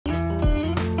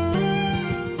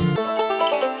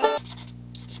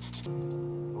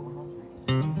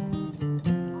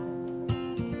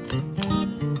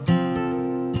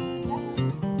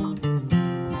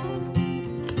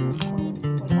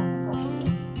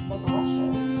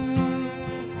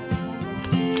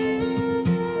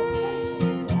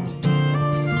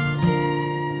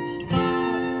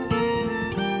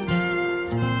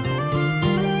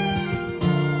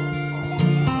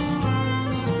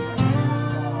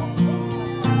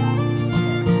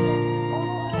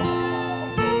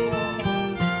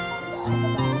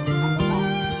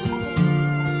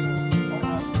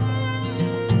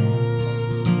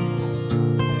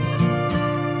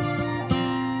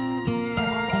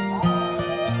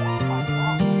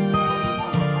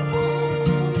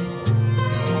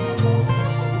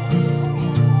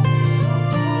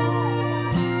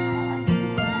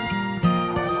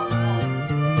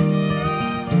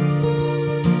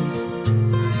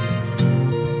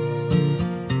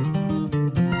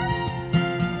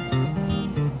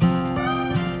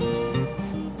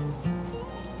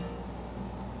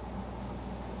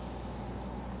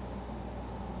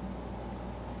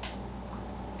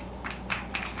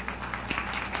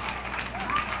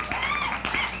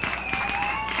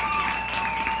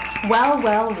Well,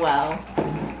 well, well.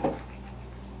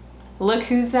 Look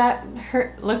who's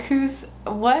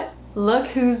look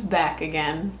who's back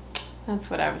again. That's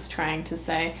what I was trying to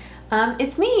say.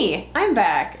 It's me, I'm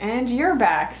back, and you're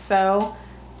back, so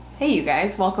hey you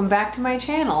guys, welcome back to my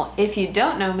channel. If you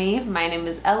don't know me, my name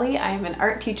is Ellie, I am an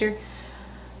art teacher.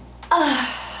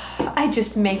 I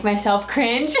just make myself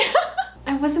cringe.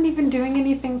 I wasn't even doing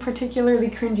anything particularly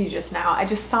cringy just now. I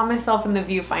just saw myself in the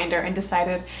viewfinder and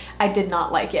decided I did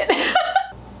not like it.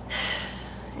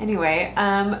 Anyway,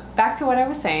 back to what I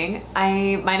was saying.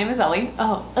 My name is Ellie.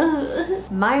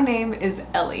 My name is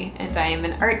Ellie, and I am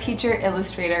an art teacher,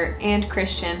 illustrator, and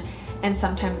Christian, and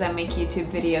sometimes I make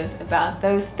YouTube videos about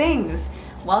those things.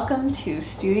 Welcome to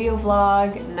studio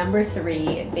vlog number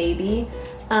 3, baby.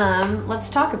 Let's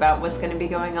talk about what's going to be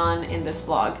going on in this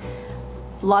vlog.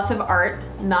 Lots of art,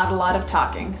 not a lot of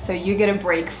talking, so you get a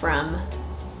break from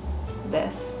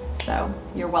this, so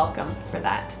you're welcome for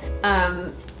that.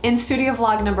 In studio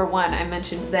vlog number 1, I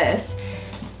mentioned this.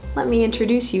 Let me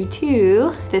introduce you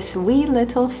to this wee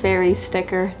little fairy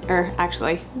sticker, or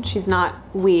actually, she's not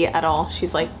wee at all,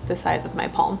 she's like the size of my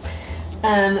palm.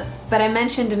 But I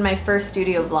mentioned in my first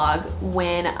studio vlog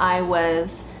when I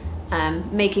was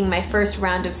making my first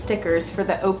round of stickers for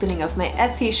the opening of my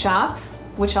Etsy shop,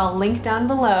 which I'll link down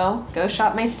below. Go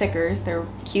shop my stickers, they're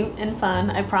cute and fun,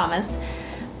 I promise.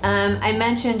 I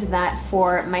mentioned that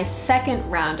for my second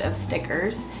round of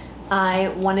stickers, I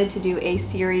wanted to do a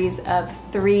series of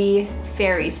 3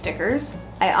 fairy stickers.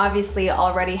 I obviously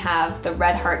already have the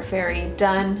red heart fairy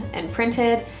done and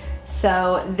printed,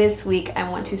 so this week I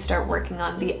want to start working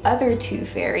on the other 2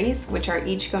 fairies, which are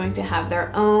each going to have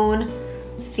their own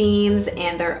themes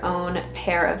and their own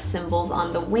pair of symbols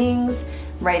on the wings.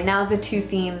 Right now the 2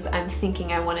 themes I'm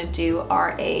thinking I want to do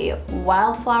are a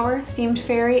wildflower themed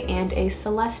fairy and a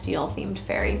celestial themed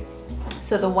fairy.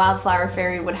 So the wildflower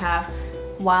fairy would have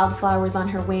wildflowers on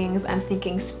her wings. I'm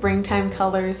thinking springtime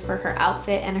colors for her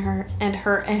outfit and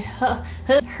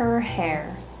her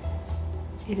hair.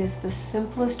 It is the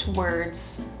simplest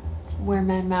words where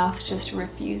my mouth just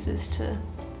refuses to.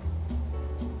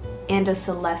 And a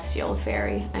celestial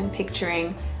fairy. I'm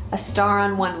picturing a star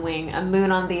on one wing, a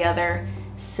moon on the other,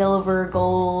 silver,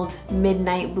 gold,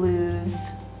 midnight blues,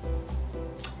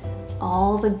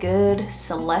 all the good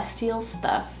celestial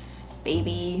stuff,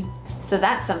 baby. So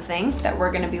that's something that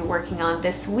we're gonna be working on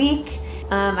this week.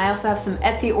 I also have some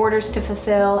Etsy orders to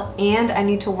fulfill, and I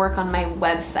need to work on my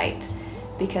website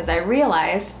because I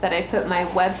realized that I put my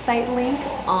website link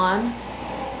on.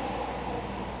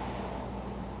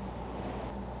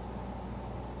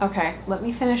 Okay, let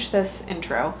me finish this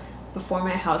intro before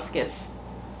my house gets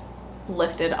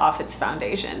lifted off its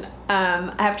foundation.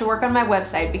 I have to work on my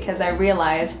website because I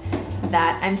realized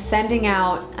that I'm sending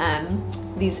out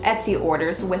these Etsy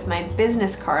orders with my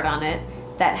business card on it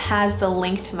that has the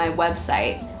link to my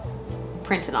website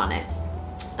printed on it.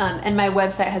 And my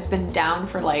website has been down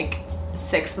for like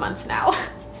 6 months now,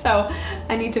 so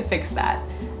I need to fix that.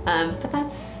 But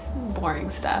that's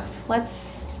boring stuff.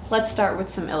 Let's start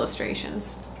with some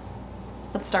illustrations.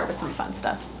 Let's start with some fun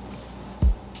stuff.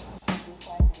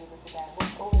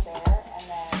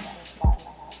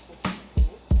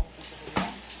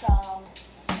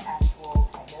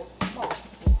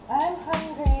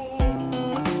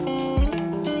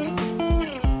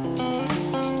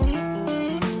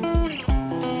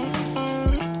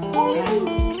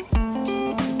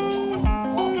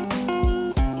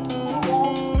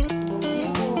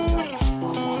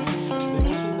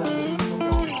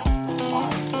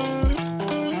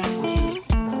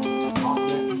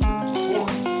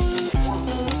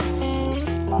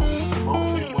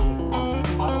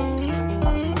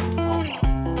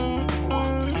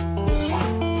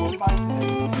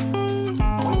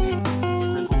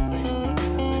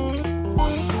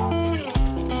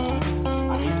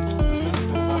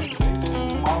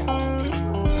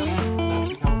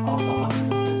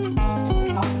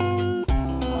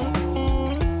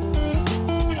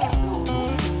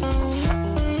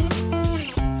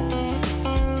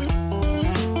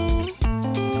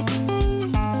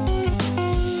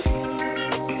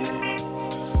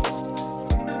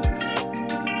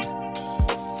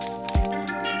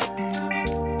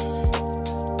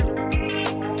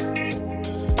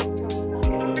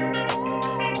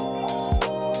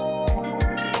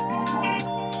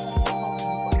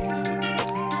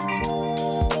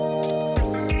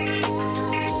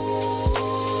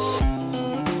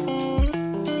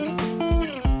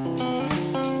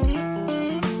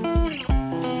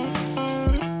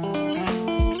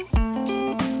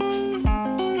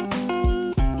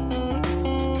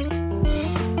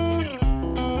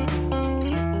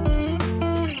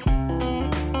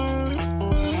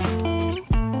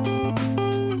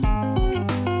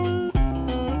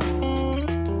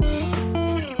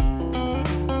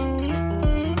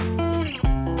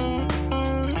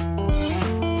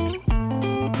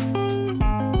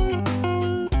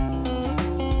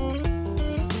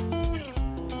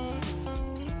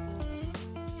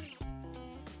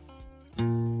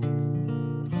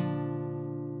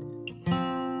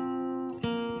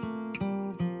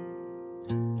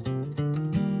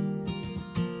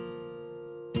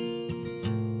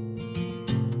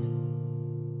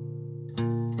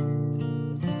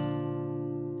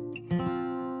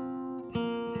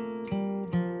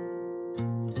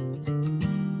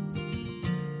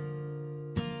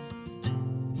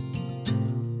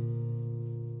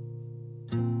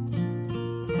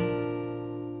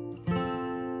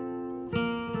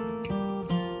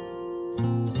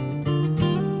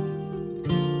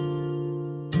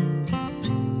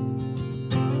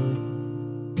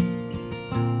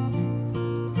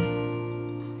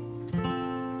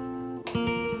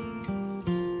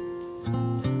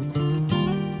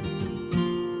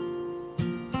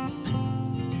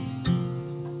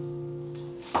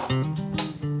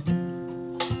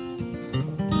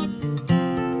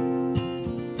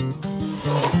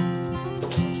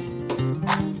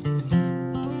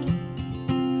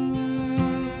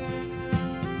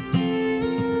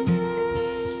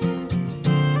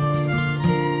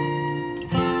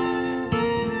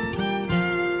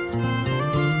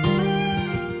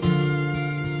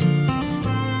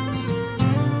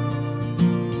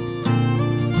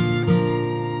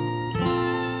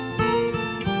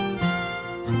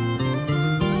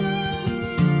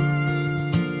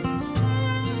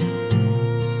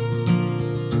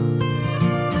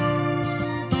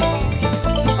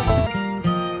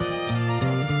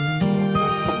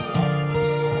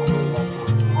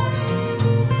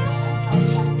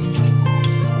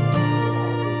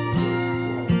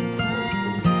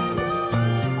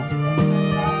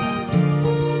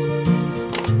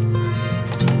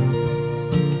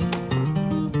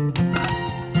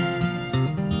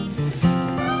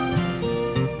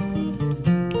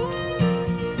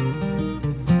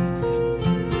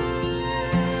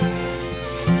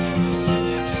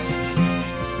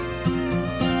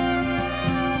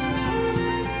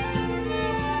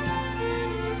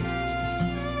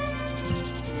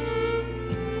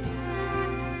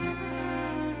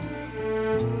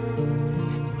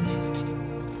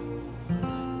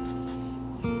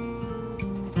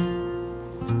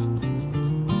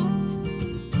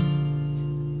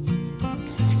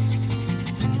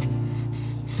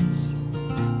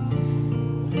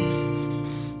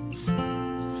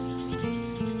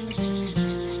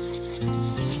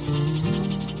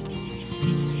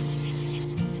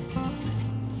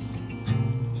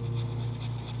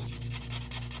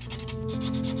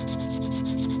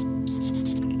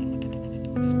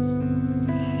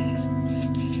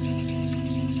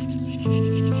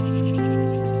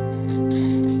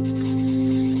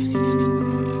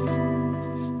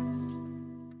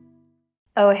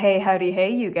 Oh, hey, howdy, hey,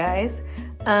 you guys.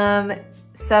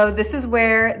 So this is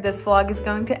where this vlog is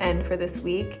going to end for this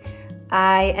week.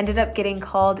 I ended up getting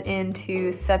called in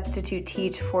to substitute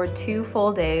teach for 2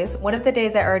 full days. One of the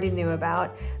days I already knew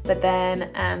about, but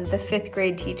then the 5th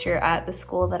grade teacher at the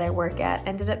school that I work at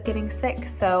ended up getting sick.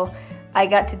 So I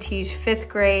got to teach 5th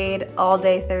grade all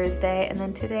day Thursday, and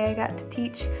then today I got to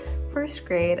teach 1st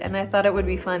grade, and I thought it would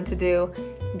be fun to do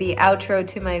the outro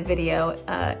to my video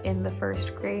in the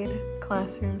 1st grade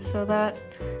classroom so that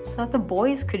the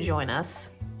boys could join us.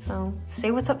 So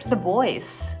say what's up to the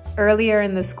boys. Earlier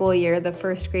in the school year, the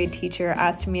 1st grade teacher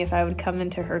asked me if I would come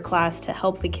into her class to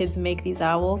help the kids make these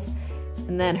owls,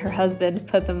 and then her husband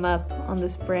put them up on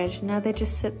this branch, and now they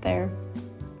just sit there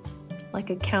like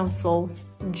a council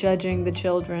judging the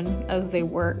children as they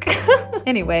work.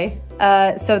 Anyway,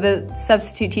 so the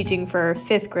substitute teaching for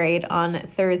 5th grade on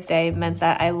Thursday meant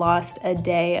that I lost a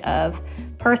day of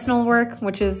personal work,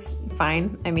 which is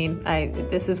fine. I mean,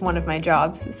 this is one of my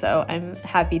jobs, so I'm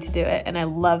happy to do it, and I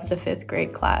love the 5th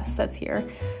grade class that's here.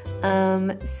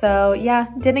 So yeah,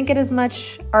 didn't get as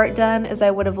much art done as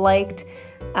I would have liked.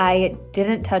 I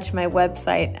didn't touch my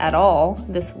website at all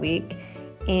this week,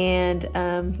 and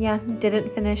yeah,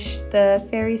 didn't finish the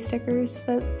fairy stickers,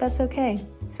 but that's okay.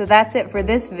 So that's it for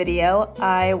this video.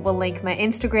 I will link my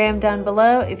Instagram down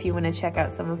below if you want to check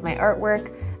out some of my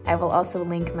artwork. I will also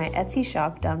link my Etsy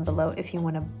shop down below if you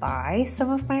want to buy some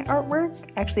of my artwork.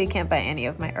 Actually, you can't buy any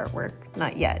of my artwork.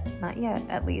 Not yet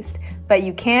at least. But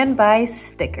you can buy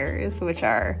stickers, which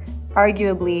are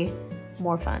arguably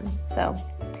more fun. So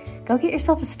go get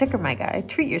yourself a sticker, my guy.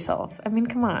 Treat yourself. I mean,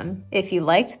 come on. If you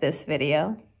liked this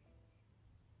video,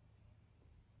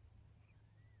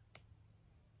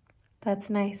 that's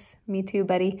nice. Me too,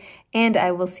 buddy. And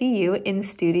I will see you in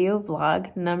studio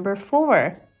vlog number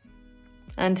 4.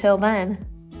 Until then,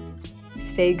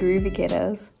 stay groovy,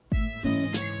 kiddos.